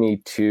would lead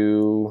me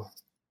to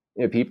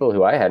people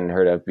who I hadn't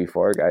heard of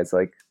before, guys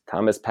like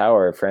Thomas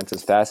Power,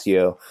 Francis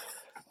Facio,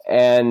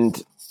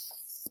 and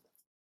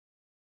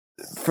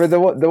for the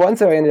ones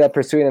that I ended up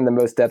pursuing in the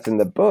most depth in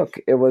the book,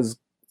 it was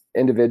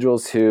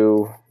individuals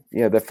who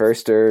the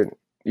first or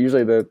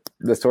usually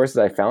the sources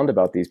I found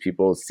about these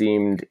people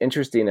seemed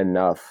interesting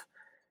enough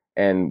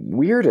and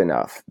weird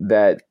enough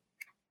that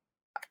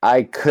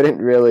I couldn't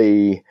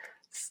really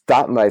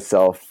stop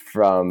myself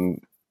from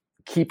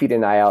keeping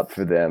an eye out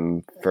for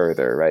them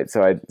further, right?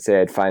 So I'd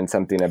say I'd find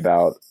something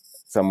about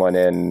someone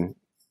in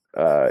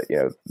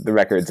the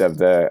records of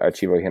the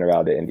Archivo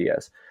General de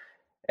Indias.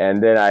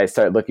 And then I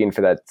start looking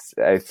for that.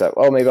 I thought,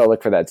 well, maybe I'll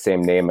look for that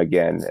same name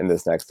again in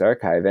this next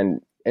archive.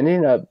 And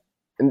ended up,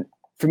 and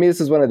for me,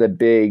 this is one of the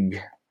big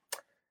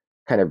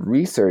kind of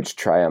research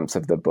triumphs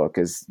of the book,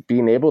 is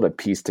being able to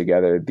piece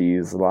together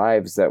these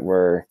lives that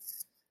were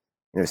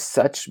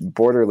such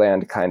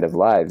borderland kind of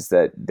lives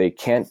that they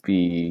can't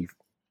be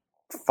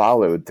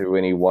followed through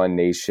any one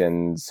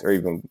nation's or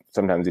even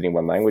sometimes any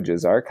one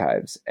language's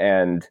archives,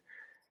 and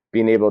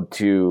being able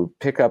to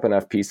pick up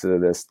enough pieces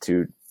of this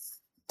to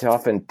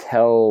often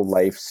tell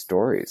life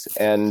stories.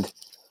 And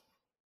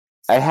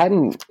I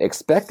hadn't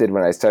expected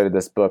when I started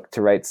this book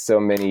to write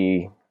so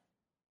many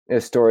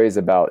stories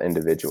about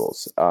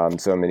individuals,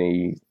 so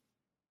many,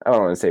 I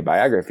don't want to say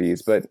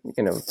biographies, but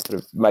sort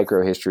of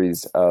micro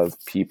histories of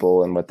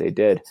people and what they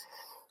did.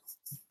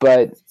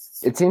 But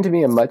it seemed to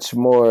me a much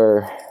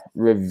more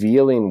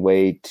revealing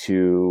way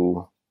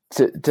to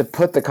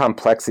put the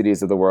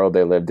complexities of the world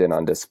they lived in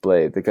on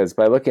display, because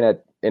by looking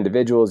at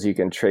individuals, you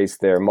can trace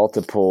their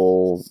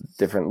multiple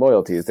different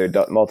loyalties, their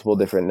multiple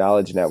different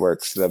knowledge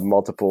networks, the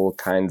multiple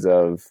kinds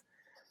of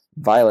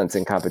violence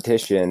and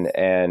competition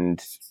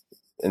and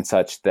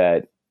such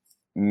that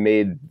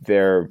made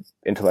their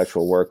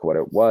intellectual work what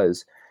it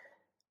was.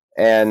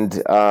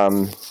 And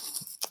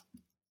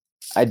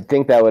I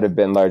think that would have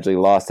been largely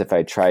lost if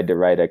I tried to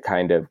write a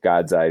kind of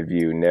God's eye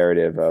view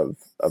narrative of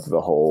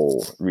the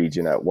whole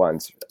region at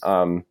once.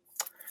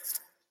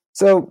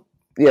 So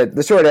yeah,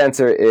 the short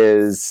answer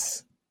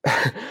is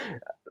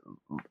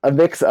a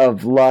mix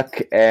of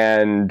luck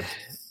and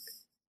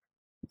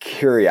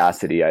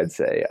curiosity, I'd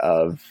say,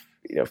 of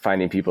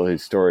finding people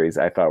whose stories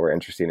I thought were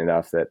interesting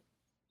enough that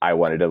I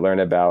wanted to learn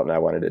about and I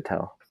wanted to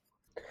tell.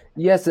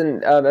 Yes,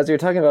 and as we were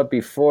talking about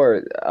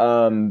before,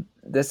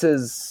 this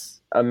is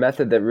a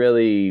method that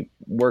really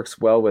works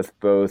well with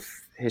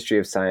both history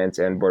of science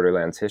and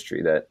Borderlands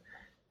history, that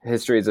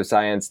histories of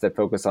science that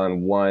focus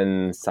on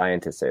one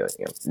scientist, say like,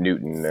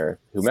 Newton or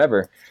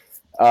whomever,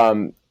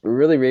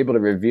 really were able to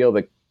reveal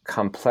the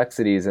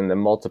complexities and the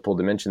multiple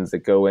dimensions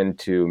that go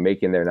into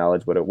making their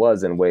knowledge what it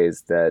was in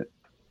ways that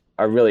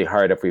are really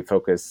hard if we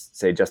focus,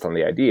 say, just on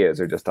the ideas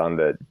or just on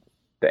the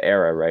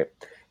era, right?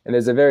 And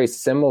there's a very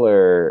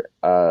similar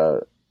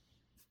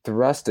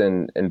thrust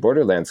in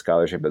Borderlands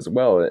scholarship as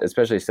well,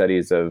 especially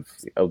studies of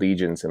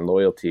allegiance and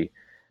loyalty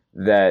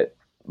that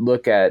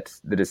look at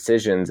the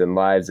decisions and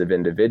lives of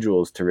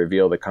individuals to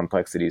reveal the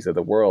complexities of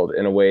the world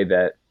in a way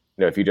that,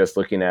 if you're just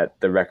looking at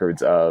the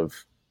records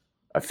of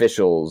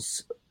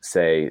officials,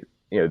 say,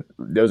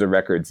 those are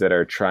records that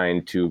are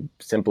trying to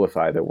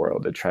simplify the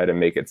world, to try to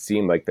make it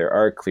seem like there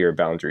are clear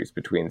boundaries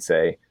between,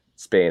 say,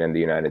 Spain and the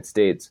United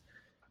States.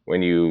 But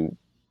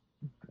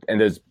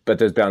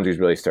those boundaries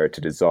really start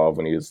to dissolve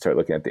when you start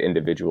looking at the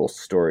individual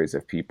stories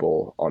of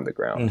people on the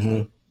ground.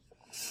 Mm-hmm.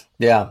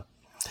 Yeah.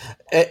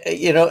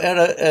 And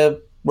a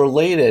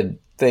related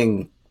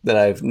thing that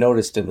I've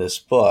noticed in this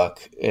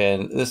book,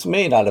 and this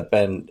may not have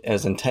been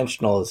as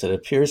intentional as it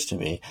appears to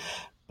me,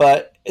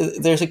 but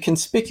there's a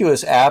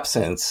conspicuous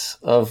absence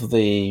of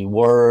the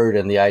word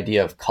and the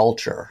idea of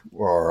culture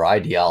or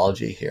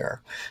ideology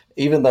here,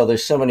 even though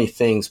there's so many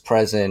things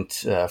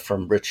present,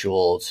 from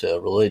ritual to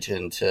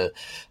religion to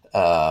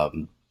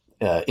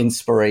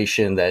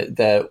inspiration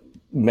that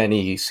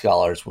many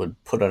scholars would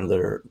put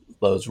under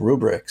those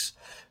rubrics.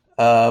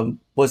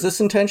 Was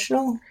this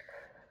intentional?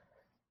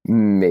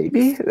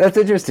 Maybe. That's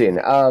interesting.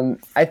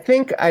 I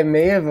think I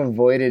may have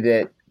avoided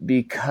it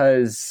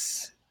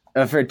because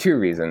for two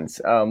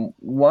reasons.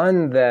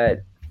 One,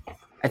 that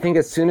I think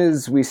as soon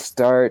as we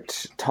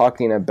start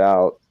talking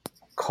about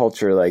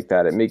culture like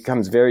that, it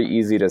becomes very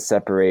easy to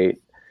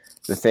separate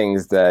the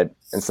things that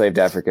enslaved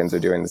Africans are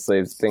doing,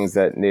 things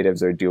that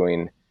natives are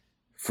doing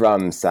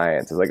from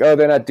science. It's like, oh,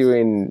 they're not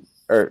doing,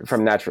 or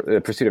from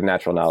the pursuit of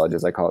natural knowledge,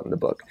 as I call it in the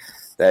book.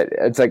 That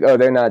it's like, oh,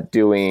 they're not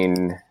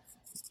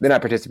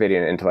participating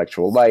in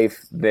intellectual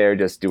life. They're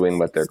just doing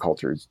what their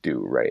cultures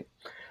do, right?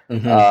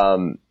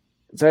 Mm-hmm.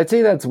 So I'd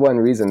say that's one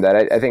reason that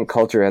I think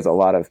culture has a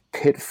lot of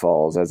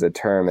pitfalls as a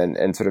term,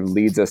 and sort of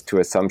leads us to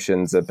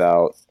assumptions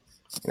about,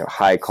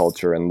 high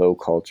culture and low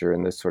culture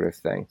and this sort of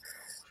thing.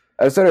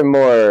 A sort of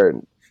more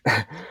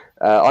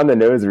on the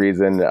nose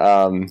reason.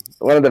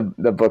 One of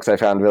the books I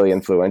found really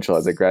influential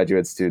as a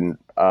graduate student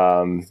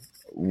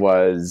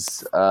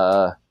was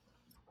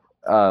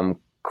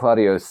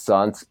Claudio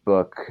Sant's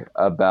book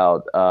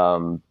about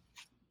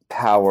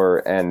power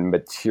and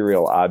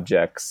material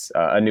objects,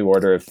 A New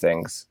Order of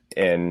Things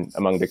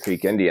among the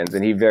Creek Indians.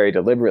 And he very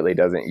deliberately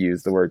doesn't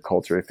use the word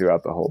culture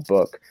throughout the whole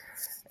book.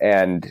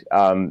 And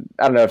I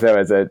don't know if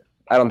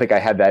I don't think I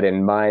had that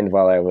in mind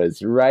while I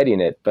was writing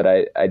it, but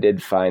I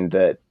did find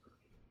that,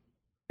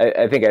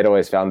 I think I'd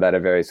always found that a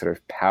very sort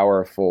of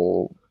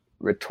powerful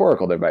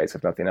rhetorical device,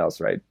 if nothing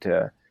else, right?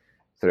 To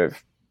sort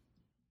of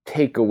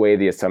take away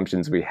the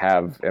assumptions we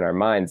have in our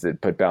minds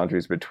that put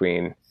boundaries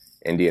between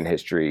Indian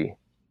history,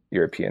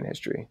 European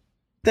history.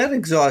 That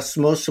exhausts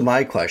most of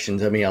my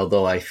questions. I mean,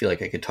 although I feel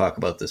like I could talk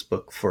about this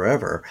book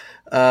forever.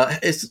 Are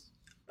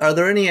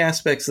there any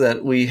aspects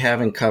that we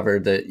haven't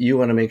covered that you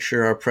want to make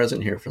sure are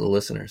present here for the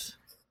listeners?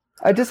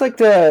 I'd just like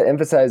to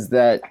emphasize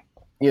that,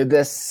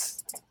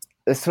 this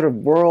sort of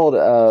world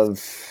of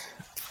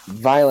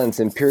violence,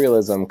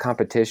 imperialism,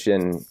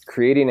 competition,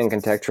 creating and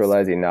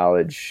contextualizing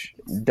knowledge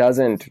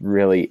doesn't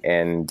really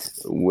end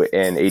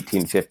in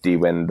 1850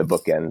 when the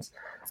book ends.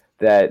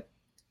 That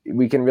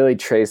we can really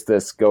trace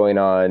this going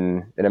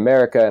on in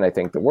America, and I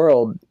think the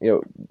world,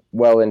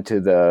 well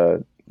into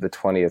the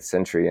 20th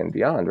century and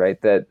beyond,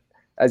 right? That,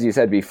 as you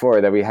said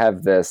before, that we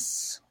have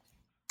this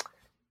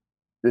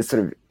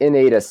sort of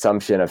innate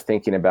assumption of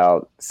thinking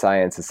about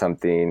science as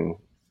something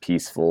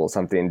peaceful,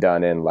 something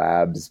done in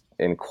labs,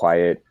 in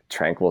quiet,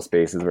 tranquil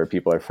spaces where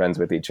people are friends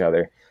with each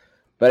other.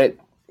 But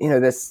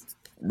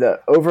the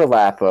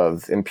overlap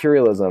of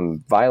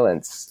imperialism,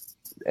 violence,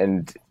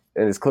 and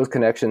its close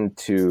connection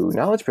to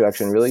knowledge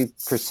production really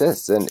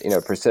persists, and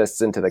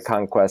persists into the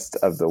conquest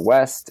of the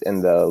West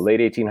in the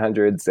late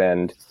 1800s.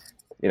 And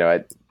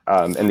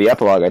in the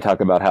epilogue, I talk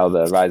about how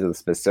the rise of the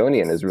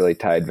Smithsonian is really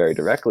tied very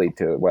directly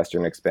to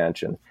Western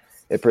expansion.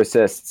 It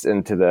persists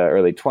into the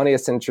early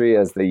 20th century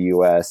as the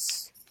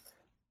U.S.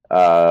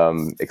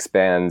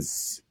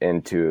 Expands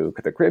into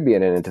the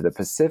Caribbean and into the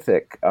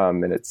Pacific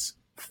in its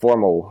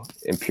formal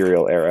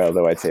imperial era,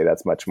 although I'd say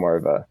that's much more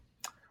of a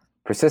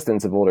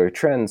persistence of older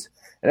trends.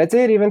 And I'd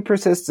say it even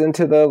persists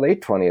into the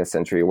late 20th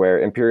century, where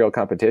imperial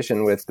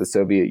competition with the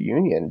Soviet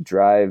Union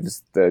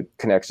drives the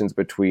connections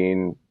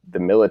between the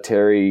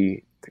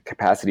military, the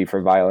capacity for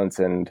violence,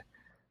 and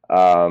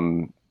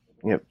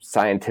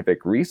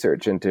scientific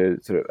research into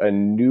sort of a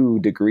new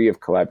degree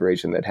of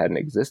collaboration that hadn't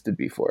existed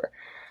before.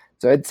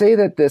 So I'd say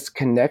that this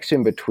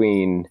connection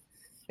between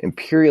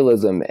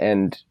imperialism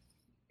and,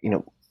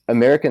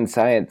 American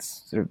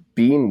science sort of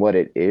being what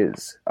it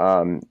is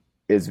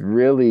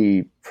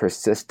really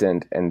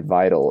persistent and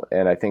vital,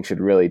 and I think should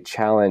really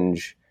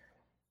challenge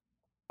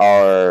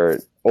our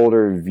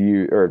older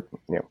view, or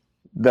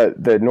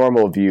the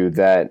normal view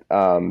that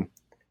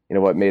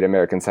what made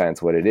American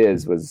science what it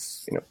is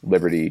was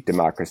liberty,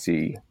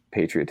 democracy,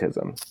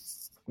 patriotism.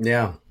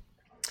 Yeah.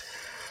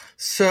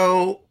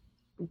 So,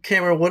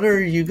 Cameron, what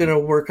are you going to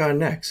work on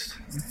next?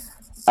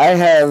 I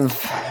have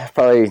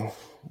probably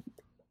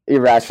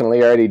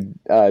irrationally already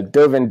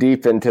dove in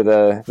deep into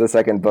the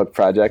second book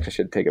project. I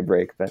should take a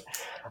break, but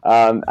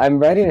I'm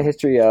writing a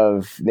history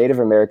of Native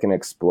American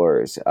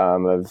explorers,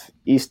 of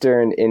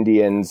Eastern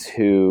Indians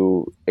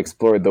who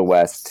explored the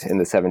West in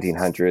the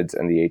 1700s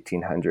and the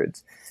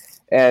 1800s.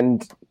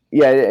 And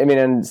yeah, I mean,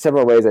 in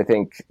several ways, I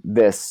think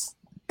this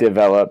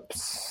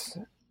develops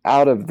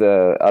out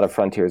of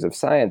frontiers of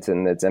science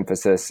and its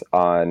emphasis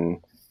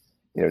on,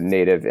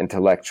 Native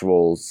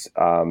intellectuals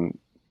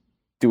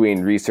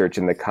doing research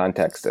in the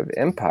context of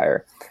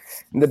empire.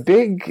 And the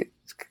big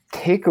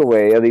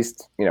takeaway, at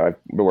least, I've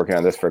been working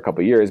on this for a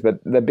couple of years,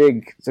 but the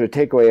big sort of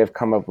takeaway I've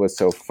come up with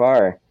so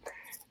far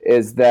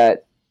is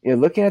that,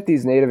 looking at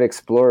these Native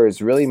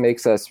explorers really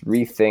makes us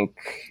rethink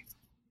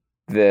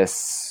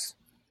this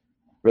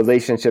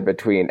relationship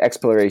between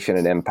exploration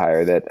and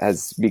empire that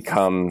has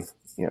become,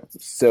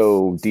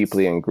 so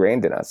deeply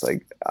ingrained in us.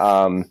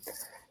 And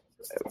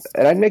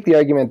I'd make the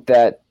argument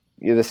that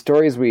the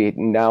stories we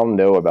now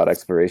know about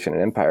exploration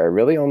and empire are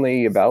really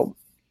only about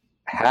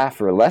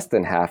half or less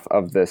than half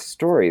of the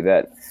story.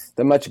 That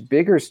the much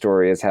bigger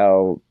story is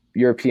how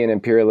European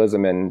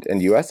imperialism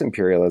and U.S.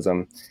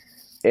 imperialism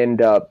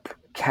end up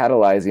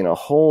catalyzing a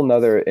whole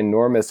nother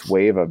enormous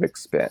wave of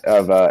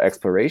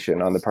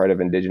exploration on the part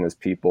of indigenous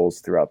peoples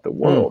throughout the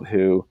world,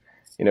 who,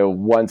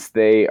 once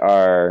they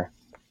are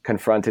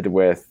confronted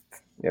with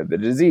the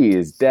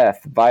disease,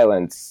 death,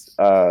 violence,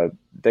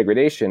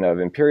 degradation of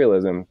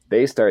imperialism,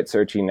 they start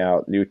searching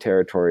out new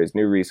territories,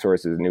 new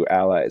resources, new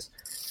allies.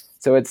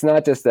 So it's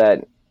not just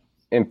that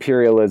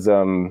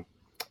imperialism,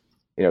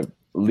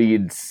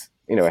 leads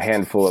a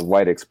handful of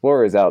white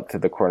explorers out to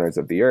the corners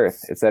of the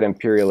earth. It's that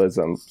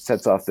imperialism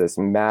sets off this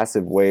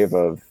massive wave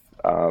of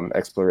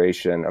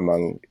exploration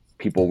among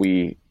people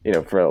we,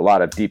 for a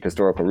lot of deep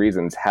historical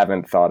reasons,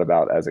 haven't thought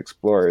about as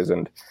explorers.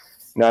 And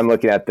I'm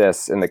looking at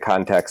this in the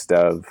context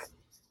of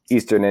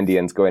Eastern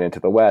Indians going into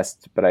the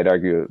West, but I'd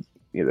argue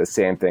the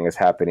same thing is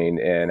happening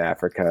in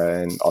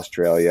Africa and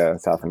Australia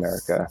and South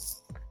America.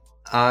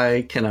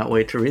 I cannot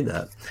wait to read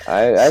that.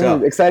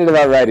 I'm excited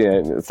about writing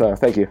it, so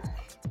thank you.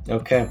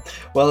 Okay.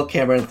 Well,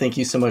 Cameron, thank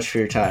you so much for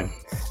your time.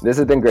 This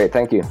has been great.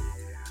 Thank you.